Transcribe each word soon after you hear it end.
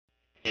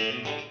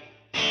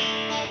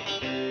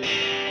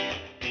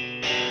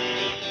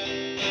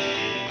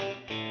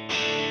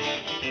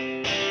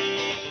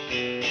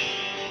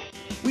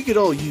We could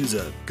all use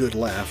a good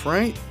laugh,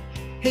 right?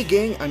 Hey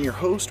gang, I'm your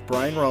host,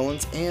 Brian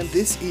Rollins, and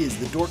this is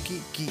the Dorky,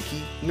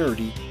 Geeky,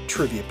 Nerdy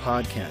Trivia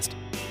Podcast.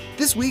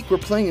 This week we're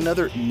playing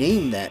another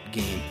Name That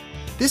game.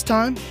 This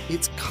time,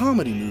 it's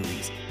comedy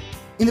movies.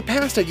 In the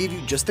past I gave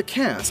you just the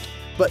cast,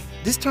 but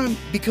this time,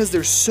 because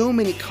there's so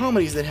many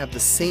comedies that have the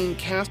same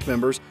cast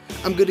members,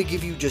 I'm going to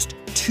give you just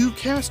 2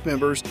 cast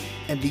members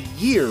and the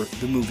year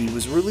the movie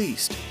was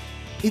released.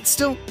 It's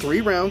still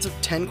 3 rounds of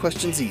 10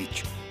 questions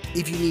each.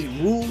 If you need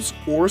rules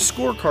or a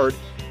scorecard,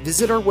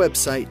 visit our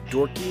website,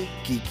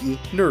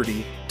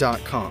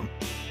 dorkygeekynerdy.com.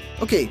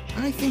 Okay,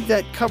 I think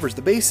that covers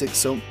the basics,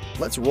 so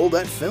let's roll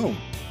that film.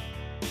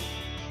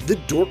 The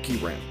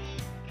Dorky Round.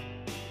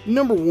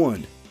 Number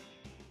 1.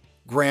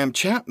 Graham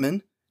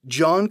Chapman,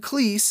 John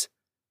Cleese,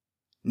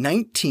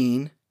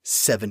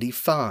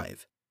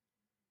 1975.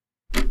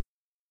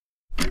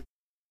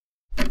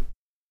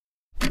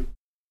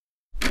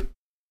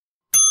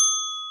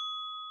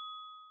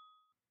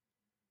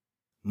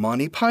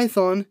 Monty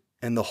Python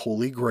and the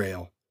Holy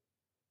Grail.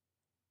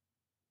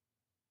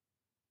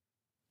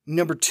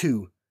 Number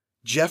 2.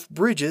 Jeff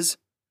Bridges,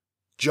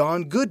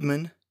 John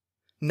Goodman,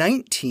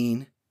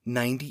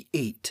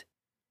 1998.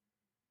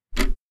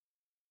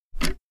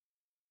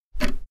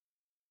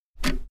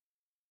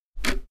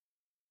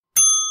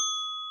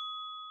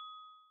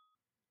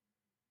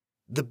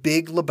 The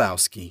Big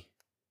Lebowski.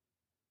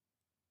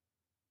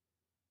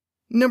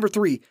 Number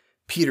 3.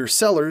 Peter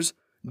Sellers,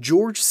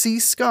 George C.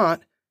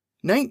 Scott,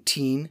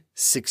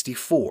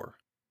 1964.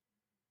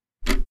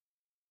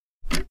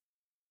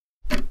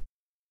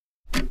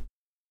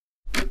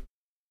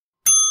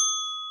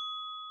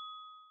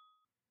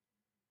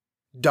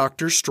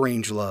 Dr.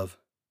 Strangelove.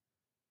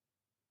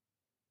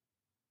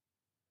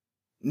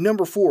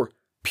 Number 4.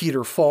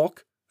 Peter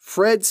Falk,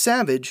 Fred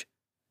Savage,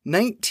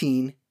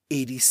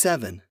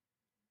 1987.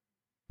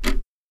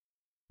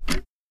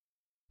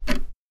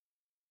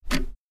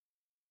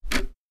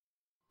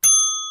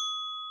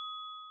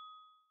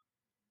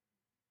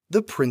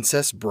 The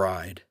Princess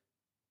Bride.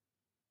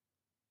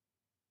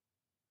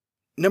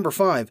 Number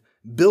 5.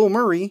 Bill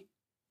Murray,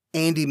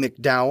 Andie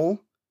MacDowell,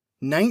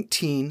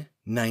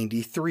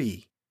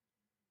 1993.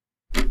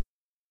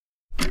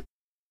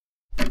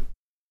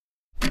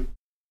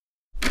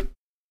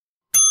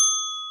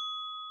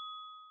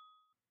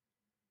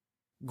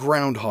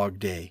 Groundhog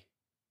Day.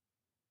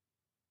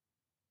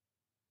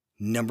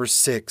 Number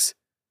 6.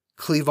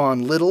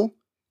 Cleavon Little,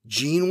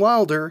 Gene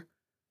Wilder,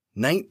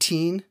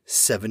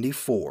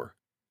 1974.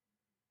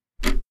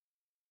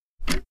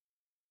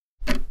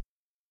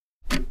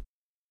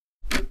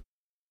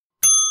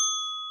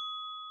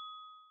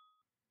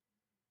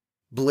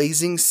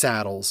 Blazing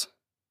Saddles.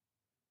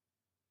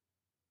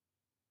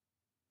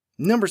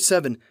 Number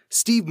 7.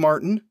 Steve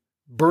Martin,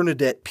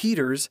 Bernadette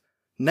Peters,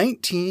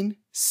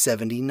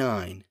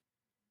 1979.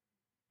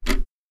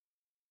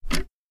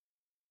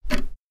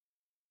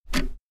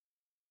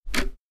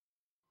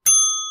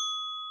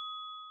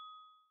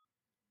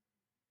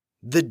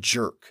 The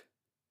Jerk.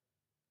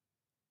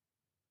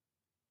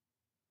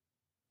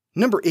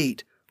 Number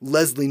 8.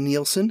 Leslie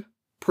Nielsen,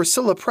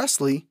 Priscilla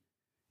Presley,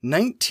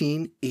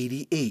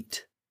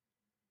 1988.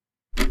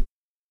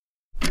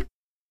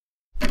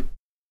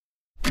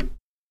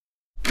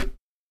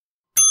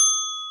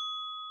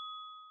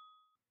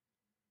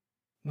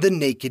 The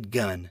Naked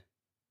Gun.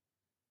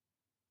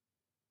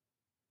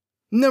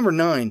 Number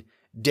 9.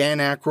 Dan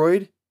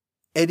Aykroyd,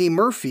 Eddie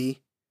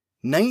Murphy,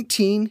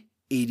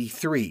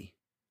 1983.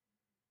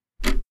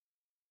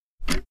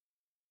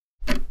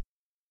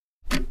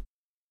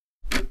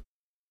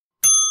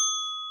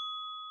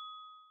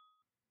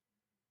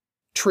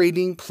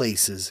 Trading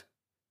Places.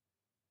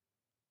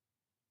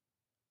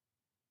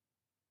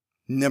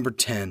 Number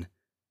 10.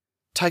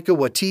 Taika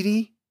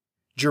Waititi,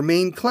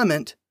 Jermaine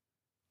Clement,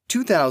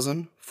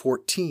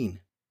 2014.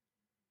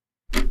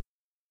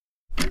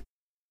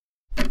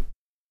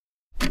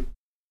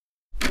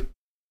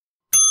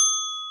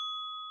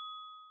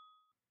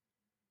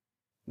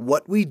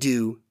 What We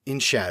Do in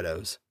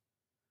Shadows.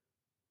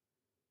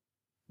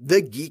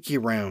 The Geeky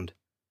Round.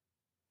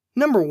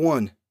 Number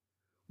 1.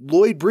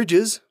 Lloyd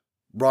Bridges,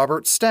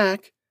 Robert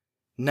Stack,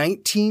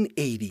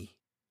 1980.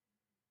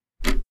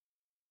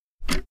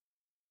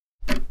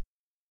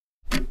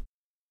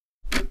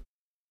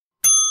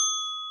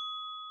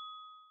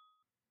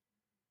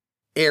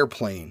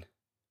 Airplane.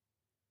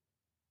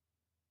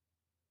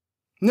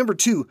 Number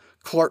 2.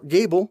 Clark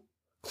Gable,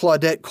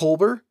 Claudette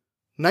Colbert,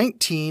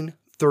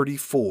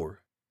 1934.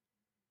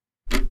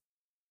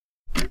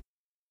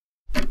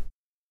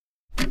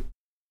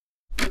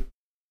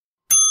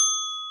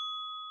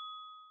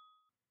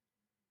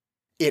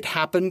 It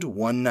Happened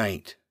One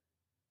Night.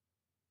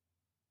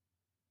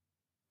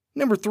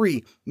 Number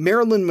 3.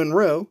 Marilyn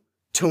Monroe,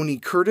 Tony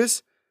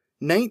Curtis,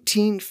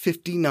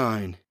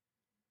 1959.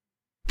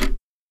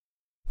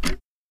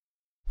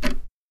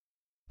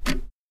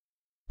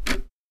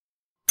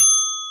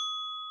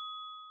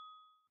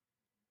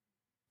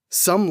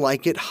 Some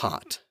Like It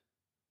Hot.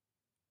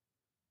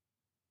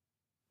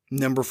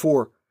 Number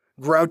 4,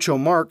 Groucho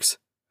Marx,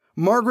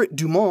 Margaret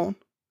Dumont,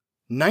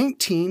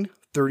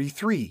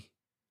 1933.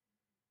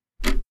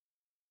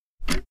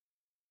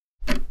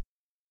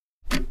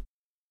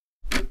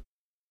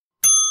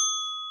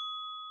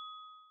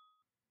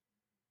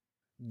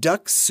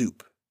 Duck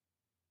Soup.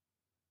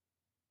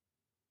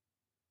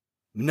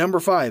 Number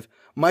 5,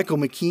 Michael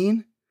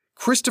McKean,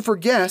 Christopher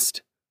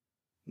Guest,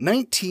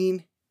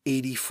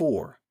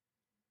 1984.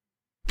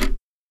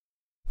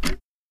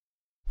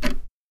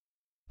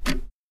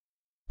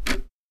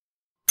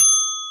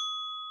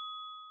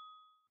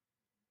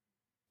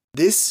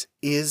 This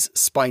is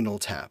Spinal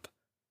Tap.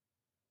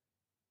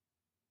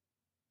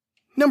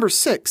 Number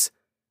 6,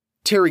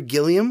 Terry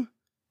Gilliam,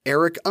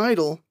 Eric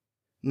Idle,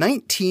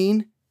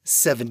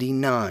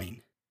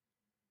 1979.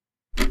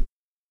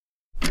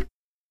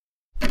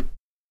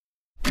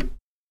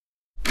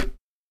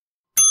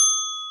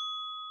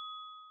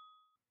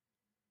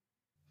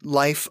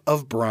 Life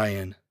of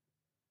Brian.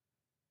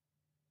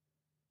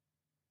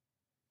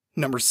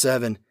 Number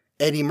 7,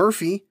 Eddie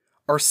Murphy,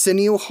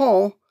 Arsenio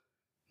Hall,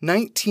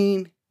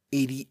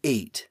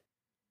 1988.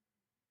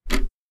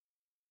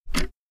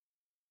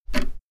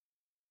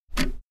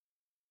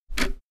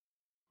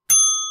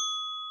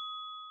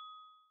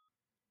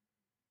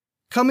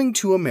 Coming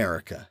to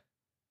America.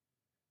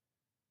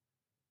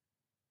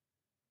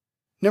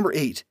 Number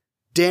 8,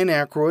 Dan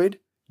Aykroyd,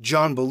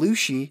 John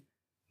Belushi,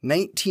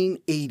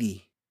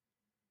 1980.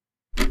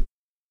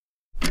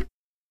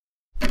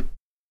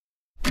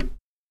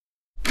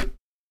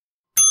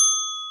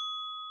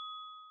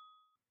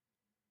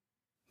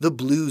 The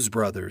Blues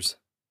Brothers.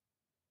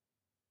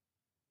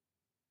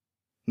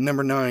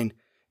 Number 9,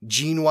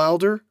 Gene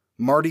Wilder,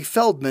 Marty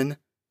Feldman,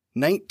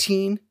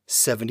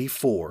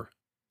 1974.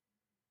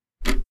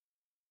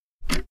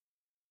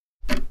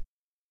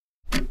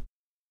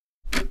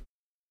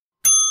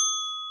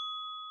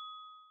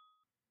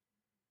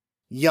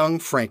 Young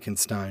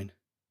Frankenstein.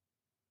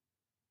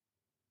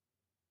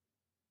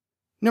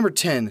 Number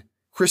 10,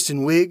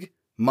 Kristen Wiig,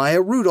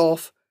 Maya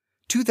Rudolph,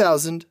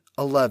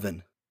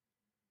 2011.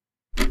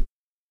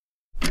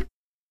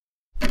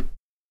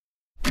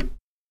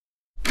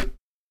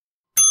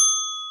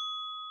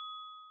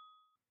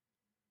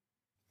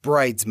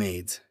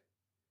 Bridesmaids.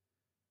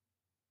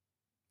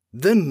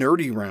 The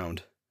Nerdy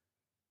Round.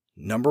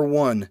 Number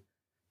 1,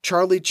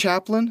 Charlie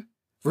Chaplin,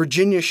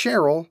 Virginia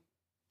Sherrill,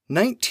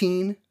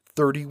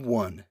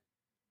 1931.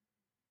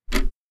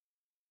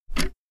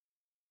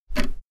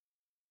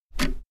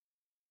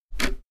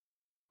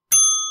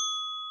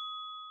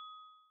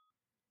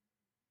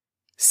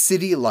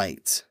 City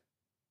Lights.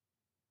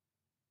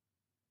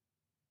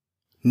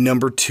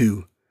 Number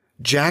 2,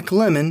 Jack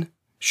Lemmon,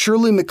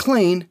 Shirley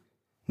MacLaine,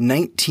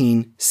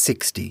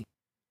 1960.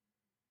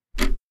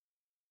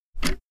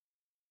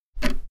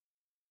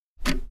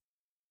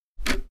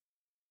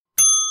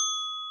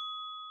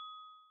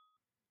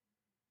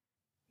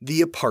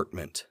 The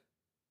Apartment.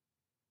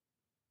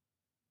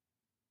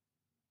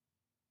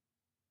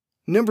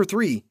 Number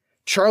 3,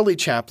 Charlie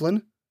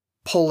Chaplin,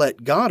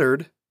 Paulette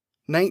Goddard,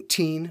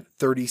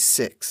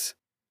 1936.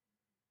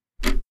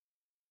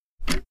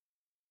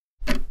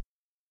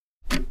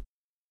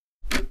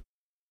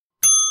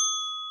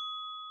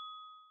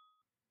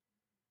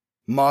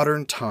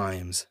 Modern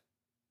Times.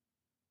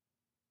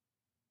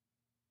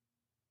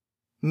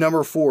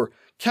 Number 4,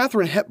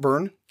 Katharine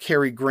Hepburn,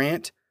 Cary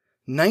Grant,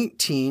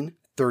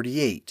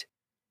 1938.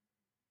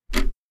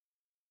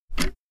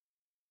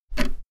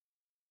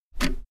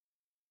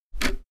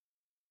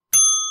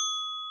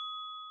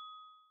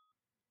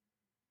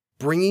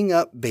 Bringing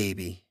Up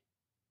Baby.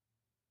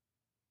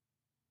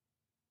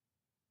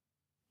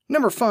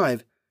 Number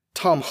 5,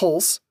 Tom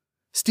Hulce,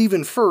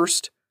 Stephen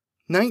Furst,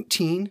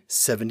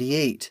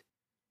 1978.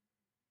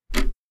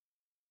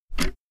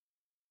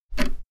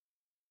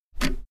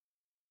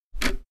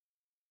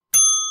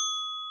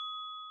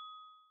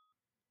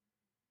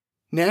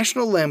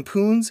 National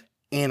Lampoon's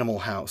Animal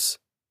House.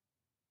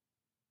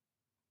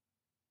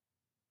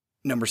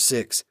 Number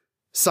 6,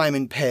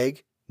 Simon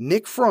Pegg,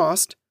 Nick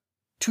Frost,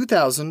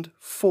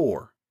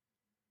 2004.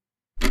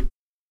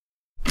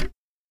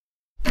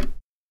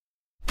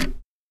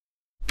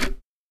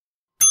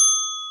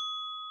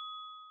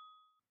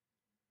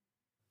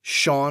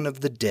 Shaun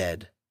of the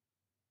Dead.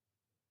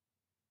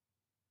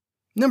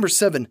 Number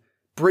 7,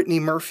 Brittany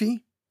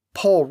Murphy,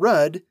 Paul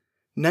Rudd,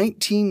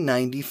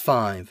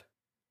 1995.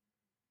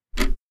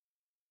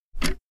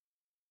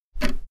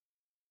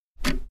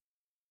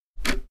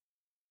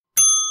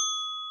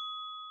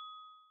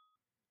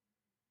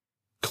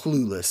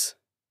 Clueless.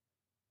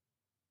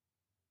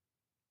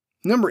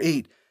 Number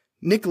 8,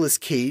 Nicolas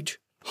Cage,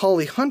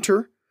 Holly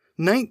Hunter,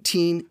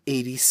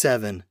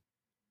 1987.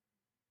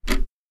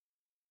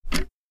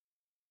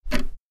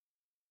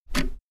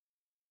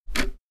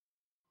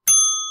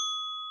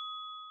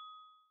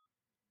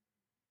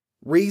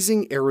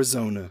 Raising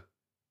Arizona.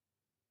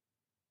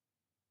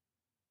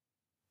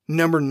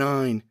 Number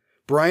 9,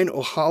 Brian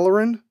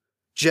O'Halloran,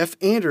 Jeff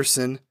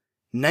Anderson,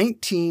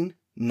 19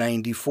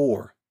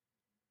 94.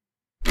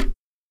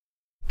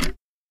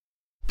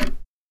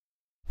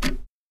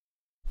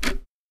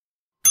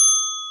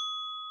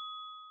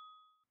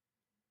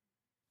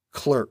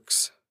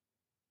 Clerks.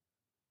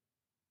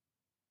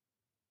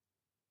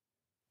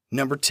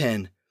 Number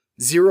 10.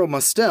 Zero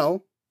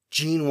Mostel,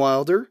 Gene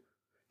Wilder,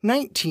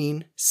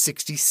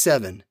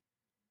 1967.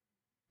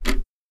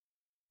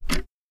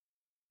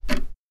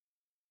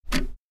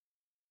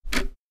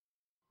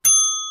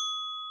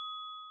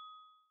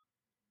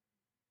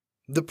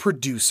 The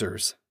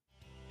Producers.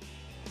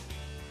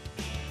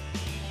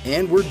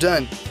 And we're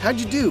done. How'd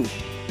you do?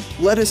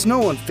 Let us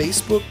know on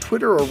Facebook,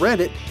 Twitter, or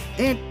Reddit,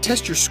 and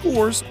test your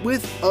scores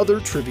with other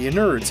trivia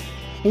nerds.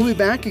 We'll be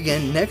back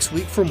again next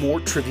week for more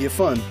trivia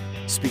fun.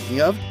 Speaking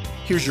of,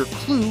 here's your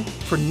clue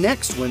for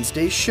next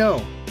Wednesday's show.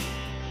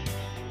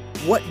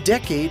 What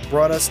decade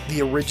brought us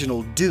the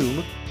original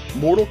Doom,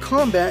 Mortal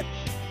Kombat,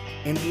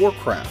 and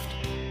Warcraft?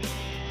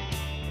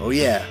 Oh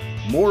yeah,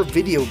 more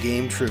video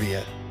game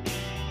trivia.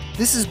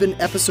 This has been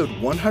episode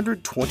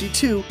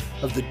 122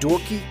 of the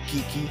Dorky,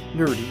 Geeky,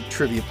 Nerdy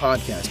Trivia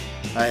Podcast.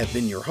 I have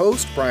been your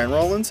host, Brian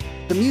Rollins.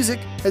 The music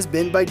has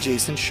been by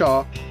Jason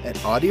Shaw at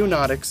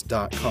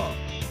Audionautics.com.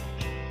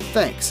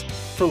 Thanks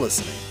for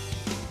listening.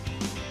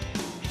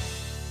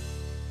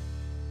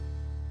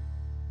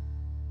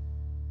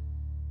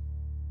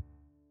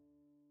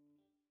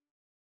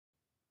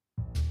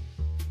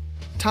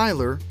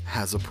 Tyler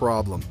has a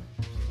problem.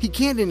 He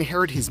can't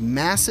inherit his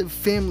massive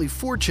family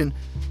fortune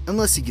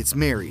unless he gets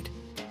married.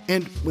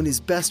 And when his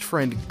best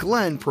friend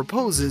Glenn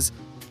proposes,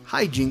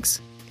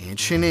 hijinks and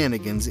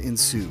shenanigans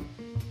ensue.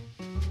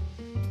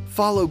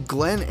 Follow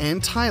Glenn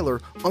and Tyler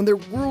on their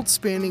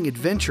world-spanning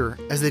adventure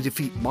as they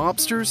defeat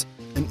mobsters,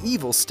 an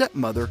evil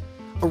stepmother,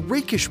 a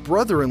rakish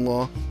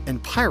brother-in-law,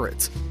 and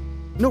pirates.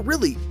 No,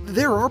 really,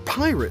 there are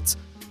pirates.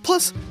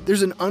 Plus,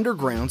 there's an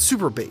underground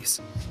super base.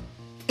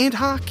 And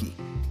hockey.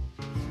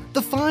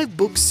 The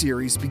 5-book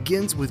series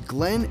begins with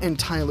Glenn and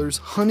Tyler's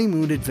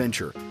honeymoon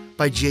adventure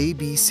by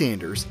J.B.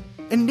 Sanders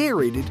and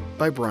narrated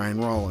by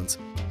Brian Rollins.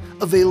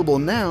 Available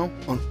now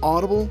on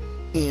Audible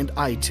and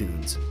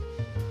iTunes.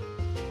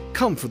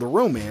 Come for the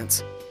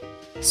romance,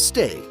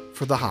 stay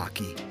for the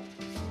hockey.